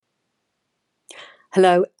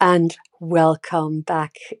Hello and welcome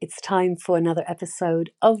back. It's time for another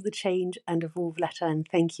episode of The Change and Evolve Letter, and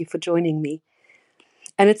thank you for joining me.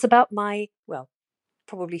 And it's about my,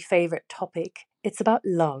 probably favorite topic. It's about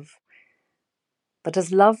love. But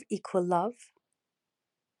does love equal love?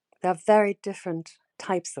 There are very different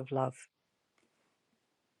types of love.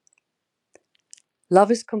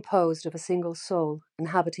 Love is composed of a single soul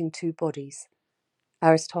inhabiting two bodies.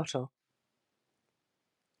 Aristotle.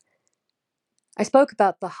 I spoke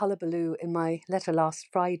about the hullabaloo in my letter last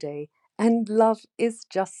Friday, and love is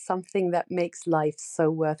just something that makes life so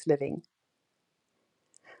worth living.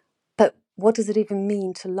 But what does it even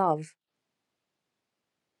mean to love?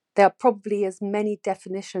 There are probably as many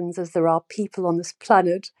definitions as there are people on this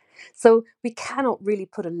planet, so we cannot really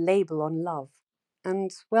put a label on love.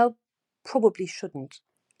 And, probably shouldn't.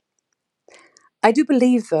 I do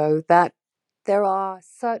believe, though, that there are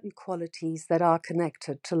certain qualities that are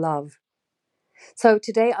connected to love. So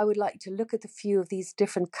today I would like to look at a few of these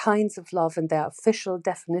different kinds of love and their official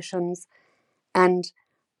definitions and,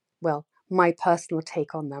 my personal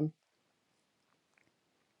take on them.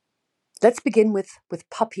 Let's begin with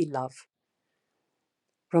puppy love.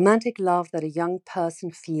 Romantic love that a young person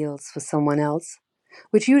feels for someone else,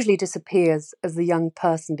 which usually disappears as the young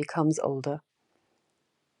person becomes older.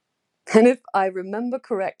 And if I remember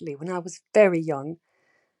correctly, when I was very young,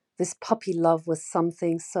 this puppy love was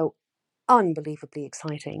something so unbelievably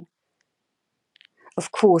exciting.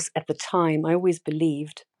 Of course, at the time, I always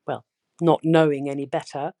believed, not knowing any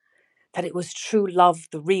better, that it was true love,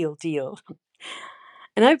 the real deal.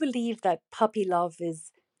 And I believe that puppy love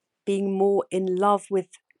is being more in love with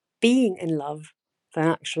being in love than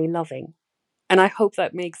actually loving. And I hope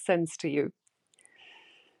that makes sense to you.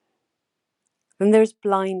 Then there's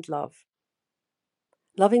blind love.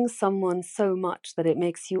 Loving someone so much that it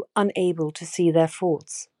makes you unable to see their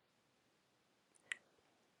faults.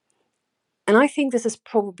 And I think this is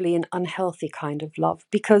probably an unhealthy kind of love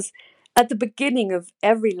because at the beginning of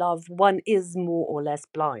every love, one is more or less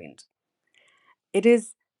blind. It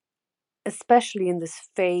is especially in this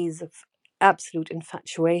phase of absolute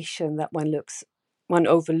infatuation that one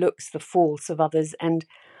overlooks the faults of others and,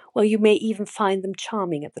 you may even find them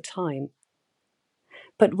charming at the time.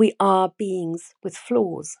 But we are beings with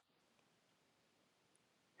flaws.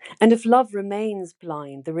 And if love remains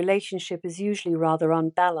blind, the relationship is usually rather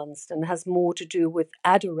unbalanced and has more to do with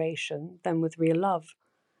adoration than with real love.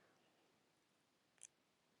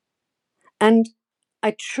 And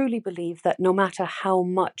I truly believe that no matter how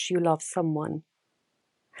much you love someone,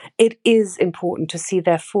 it is important to see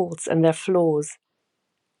their faults and their flaws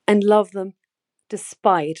and love them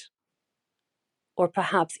despite or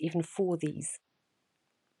perhaps even for these.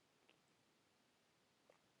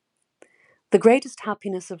 The greatest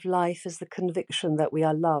happiness of life is the conviction that we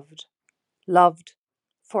are loved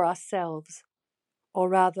for ourselves, or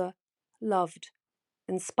rather, loved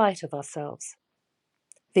in spite of ourselves.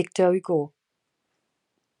 Victor Hugo.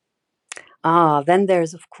 Then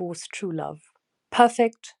there's, of course, true love.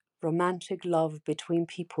 Perfect, romantic love between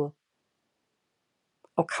people.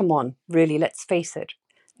 Oh, come on, really, let's face it.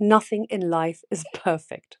 Nothing in life is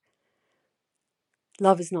perfect.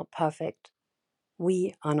 Love is not perfect.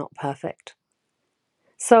 We are not perfect.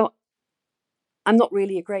 So, I'm not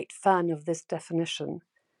really a great fan of this definition.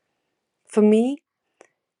 For me,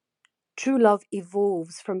 true love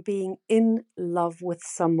evolves from being in love with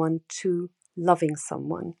someone to loving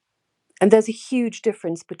someone. And there's a huge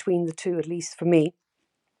difference between the two, at least for me.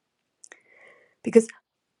 Because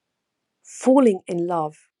falling in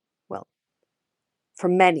love, for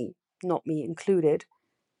many, not me included,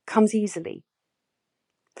 comes easily.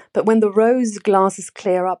 But when the rose glasses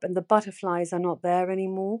clear up and the butterflies are not there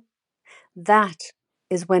anymore, that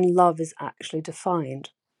is when love is actually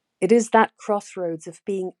defined. It is that crossroads of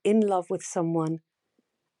being in love with someone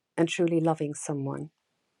and truly loving someone.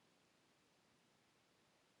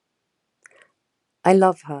 I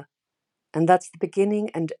love her, and that's the beginning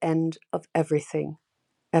and end of everything.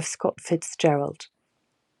 F. Scott Fitzgerald.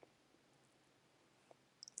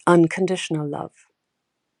 Unconditional love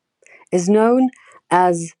is known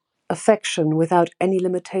as affection without any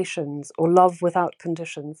limitations or love without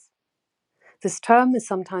conditions. This term is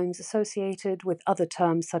sometimes associated with other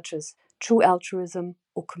terms such as true altruism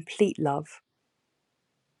or complete love.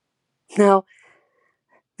 Now,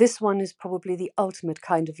 this one is probably the ultimate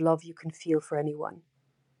kind of love you can feel for anyone.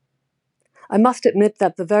 I must admit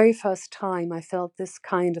that the very first time I felt this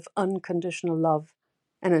kind of unconditional love,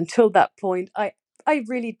 and until that point, I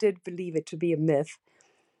really did believe it to be a myth,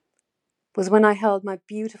 was when I held my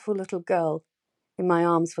beautiful little girl in my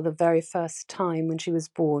arms for the very first time when she was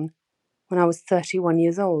born, when I was 31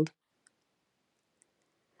 years old.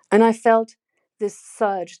 And I felt this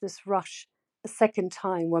surge, this rush, a second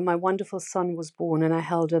time when my wonderful son was born and I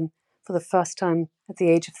held him for the first time at the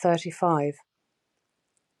age of 35.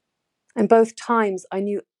 And both times I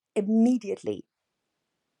knew immediately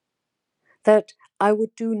that I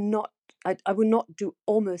would do not I would not do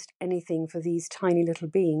almost anything for these tiny little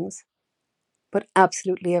beings, but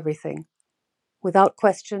absolutely everything, without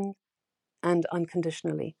question and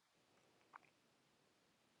unconditionally.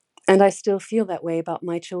 And I still feel that way about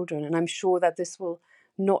my children, and I'm sure that this will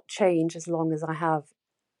not change as long as I have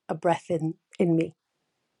a breath in me.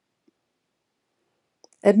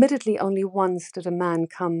 Admittedly, only once did a man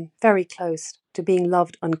come very close to being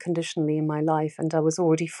loved unconditionally in my life, and I was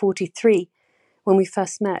already 43 when we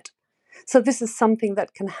first met. So this is something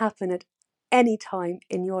that can happen at any time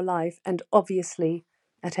in your life, and obviously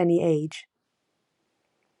at any age.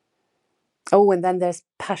 Oh, and then there's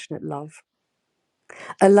passionate love.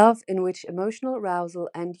 A love in which emotional arousal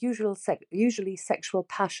and usually sexual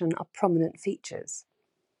passion are prominent features.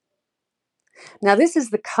 Now, this is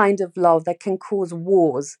the kind of love that can cause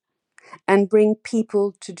wars and bring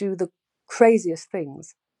people to do the craziest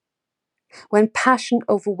things. When passion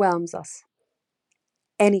overwhelms us,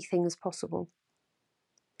 anything is possible.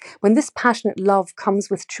 When this passionate love comes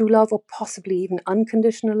with true love or possibly even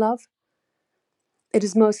unconditional love, it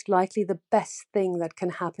is most likely the best thing that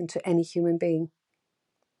can happen to any human being.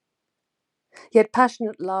 Yet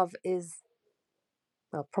passionate love is,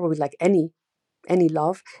 well, probably like any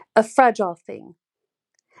love, a fragile thing.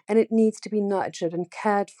 And it needs to be nurtured and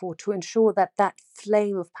cared for to ensure that that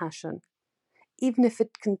flame of passion, even if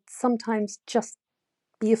it can sometimes just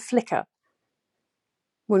be a flicker,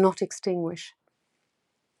 will not extinguish.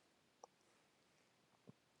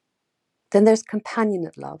 Then there's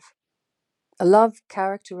companionate love, a love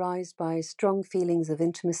characterized by strong feelings of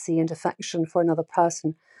intimacy and affection for another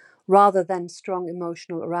person, rather than strong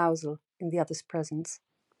emotional arousal in the other's presence.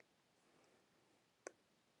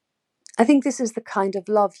 I think this is the kind of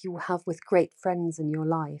love you have with great friends in your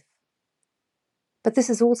life. But this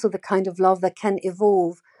is also the kind of love that can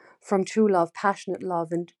evolve from true love, passionate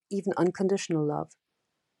love, and even unconditional love.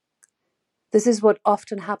 This is what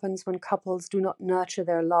often happens when couples do not nurture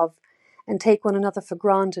their love and take one another for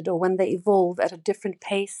granted, or when they evolve at a different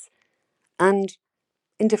pace and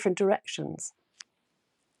in different directions.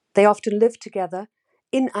 They often live together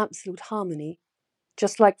in absolute harmony,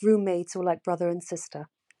 just like roommates or like brother and sister.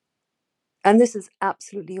 And this is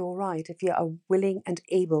absolutely all right if you are willing and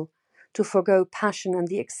able to forego passion and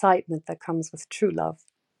the excitement that comes with true love.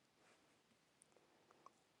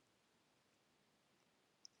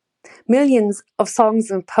 Millions of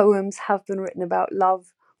songs and poems have been written about love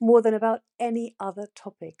more than about any other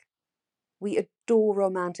topic. We adore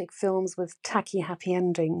romantic films with tacky happy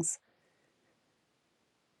endings.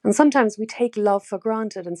 And sometimes we take love for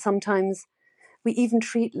granted, and sometimes we even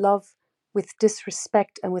treat love with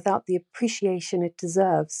disrespect and without the appreciation it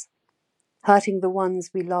deserves, hurting the ones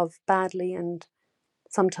we love badly and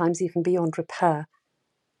sometimes even beyond repair.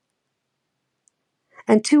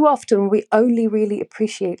 And too often we only really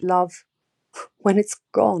appreciate love when it's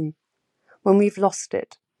gone, when we've lost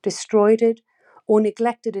it, destroyed it, or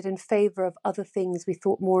neglected it in favor of other things we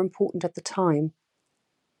thought more important at the time.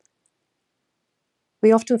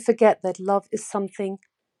 We often forget that love is something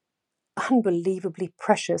unbelievably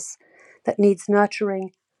precious that needs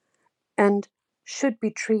nurturing and should be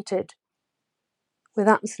treated with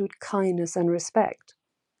absolute kindness and respect.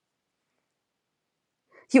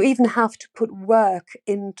 You even have to put work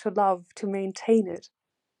into love to maintain it,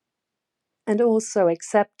 and also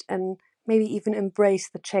accept and maybe even embrace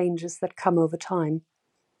the changes that come over time.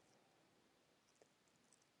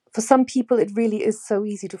 For some people, it really is so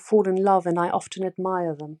easy to fall in love, and I often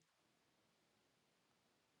admire them.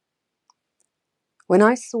 When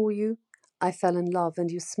I saw you, I fell in love,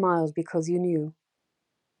 and you smiled because you knew.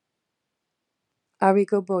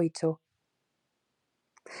 Arrigo Boito.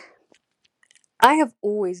 I have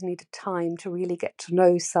always needed time to really get to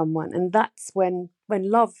know someone, and that's when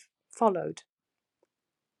love followed.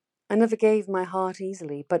 I never gave my heart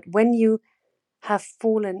easily, but when you have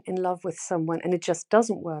fallen in love with someone and it just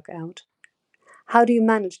doesn't work out, how do you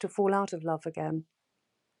manage to fall out of love again?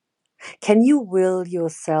 Can you will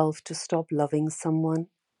yourself to stop loving someone?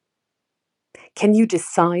 Can you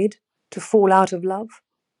decide to fall out of love?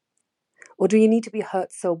 Or do you need to be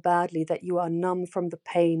hurt so badly that you are numb from the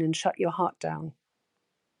pain and shut your heart down?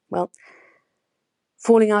 Well,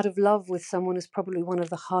 falling out of love with someone is probably one of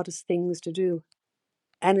the hardest things to do.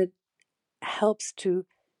 And it helps to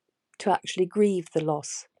actually grieve the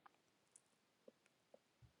loss.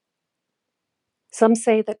 Some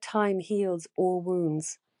say that time heals all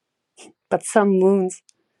wounds, but some wounds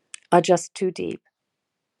are just too deep.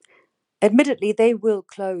 Admittedly, they will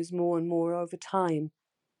close more and more over time,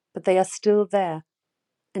 but they are still there,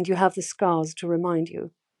 and you have the scars to remind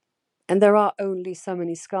you. And there are only so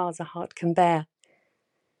many scars a heart can bear.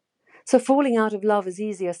 So falling out of love is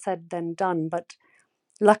easier said than done, but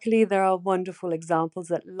luckily there are wonderful examples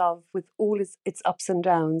that love, with all its ups and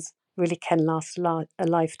downs, really can last a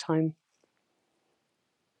lifetime.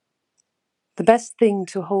 The best thing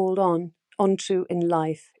to hold onto in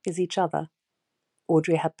life is each other.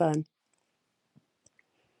 Audrey Hepburn.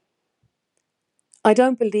 I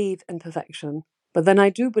don't believe in perfection, but then I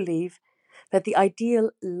do believe that the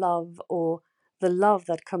ideal love, or the love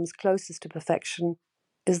that comes closest to perfection,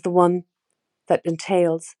 is the one that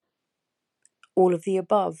entails all of the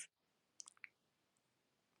above.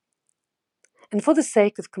 And for the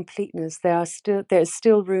sake of completeness, there is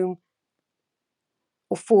still room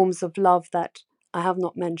or forms of love that I have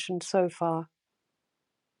not mentioned so far.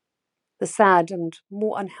 The sad and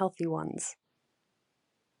more unhealthy ones.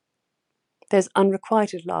 There's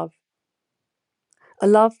unrequited love. A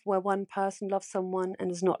love where one person loves someone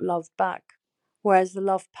and is not loved back, whereas the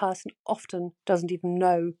loved person often doesn't even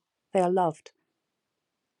know they are loved.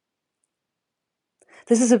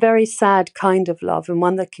 This is a very sad kind of love, and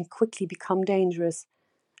one that can quickly become dangerous,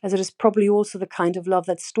 as it is probably also the kind of love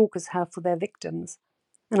that stalkers have for their victims.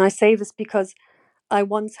 And I say this because I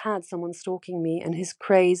once had someone stalking me, and his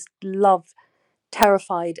crazed love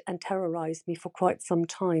terrified and terrorized me for quite some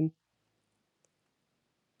time.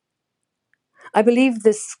 I believe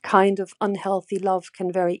this kind of unhealthy love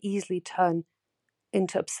can very easily turn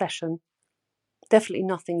into obsession. Definitely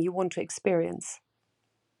nothing you want to experience.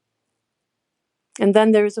 And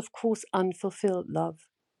then there is, of course, unfulfilled love.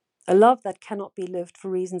 A love that cannot be lived for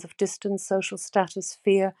reasons of distance, social status,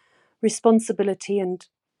 fear, responsibility, and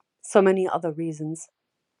so many other reasons.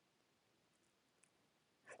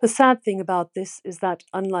 The sad thing about this is that,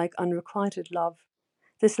 unlike unrequited love,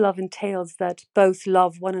 this love entails that both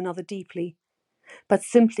love one another deeply, but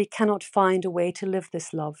simply cannot find a way to live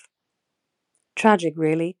this love. Tragic,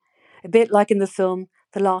 really. A bit like in the film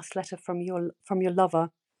The Last Letter from Your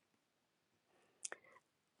Lover.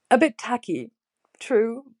 A bit tacky,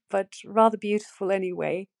 true, but rather beautiful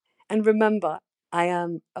anyway. And remember, I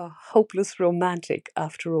am a hopeless romantic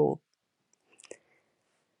after all.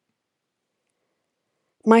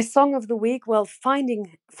 My song of the week, well,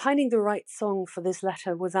 finding the right song for this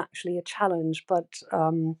letter was actually a challenge, but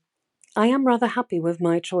I am rather happy with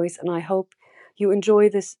my choice, and I hope you enjoy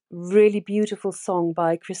this really beautiful song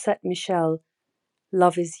by Chrisette Michele,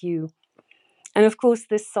 Love Is You. And of course,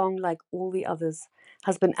 this song, like all the others,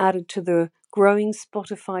 has been added to the growing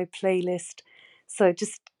Spotify playlist. So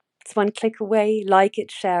just it's one click away, like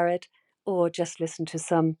it, share it, or just listen to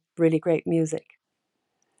some really great music.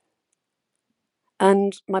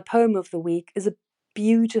 And my poem of the week is a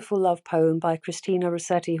beautiful love poem by Christina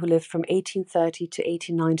Rossetti, who lived from 1830 to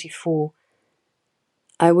 1894.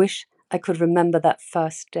 I wish I could remember that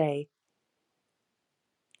first day.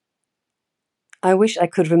 I wish I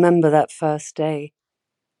could remember that first day.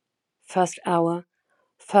 First hour,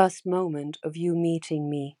 first moment of you meeting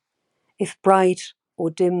me. If bright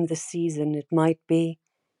or dim the season it might be,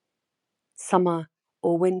 summer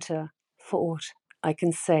or winter, for aught I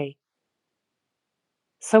can say.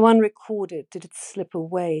 So unrecorded did it slip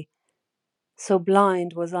away, so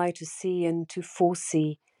blind was I to see and to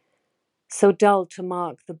foresee, so dull to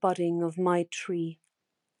mark the budding of my tree,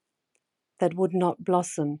 that would not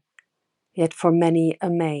blossom, yet for many a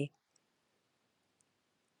May.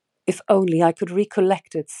 If only I could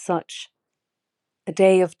recollect it such, a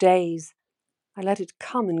day of days, I let it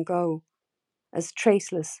come and go, as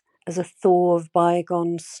traceless as a thaw of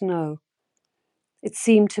bygone snow. It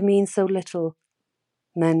seemed to mean so little,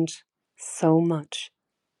 meant so much.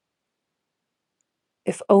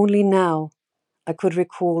 If only now I could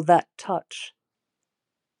recall that touch,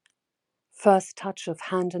 first touch of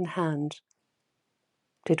hand in hand,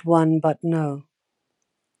 did one but know.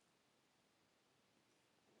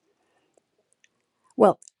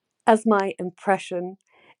 Well, as my impression,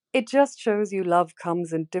 it just shows you love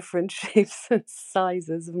comes in different shapes and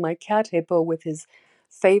sizes. Of my cat Hippo with his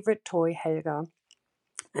favorite toy, Helga,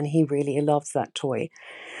 and he really loves that toy.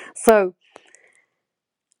 So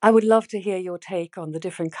I would love to hear your take on the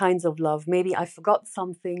different kinds of love. Maybe I forgot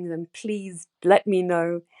something, then please let me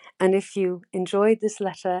know. And if you enjoyed this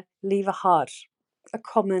letter, leave a heart, a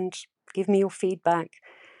comment, give me your feedback.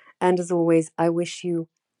 And as always, I wish you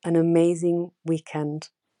an amazing weekend.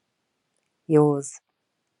 Yours,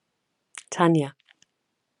 Tanya.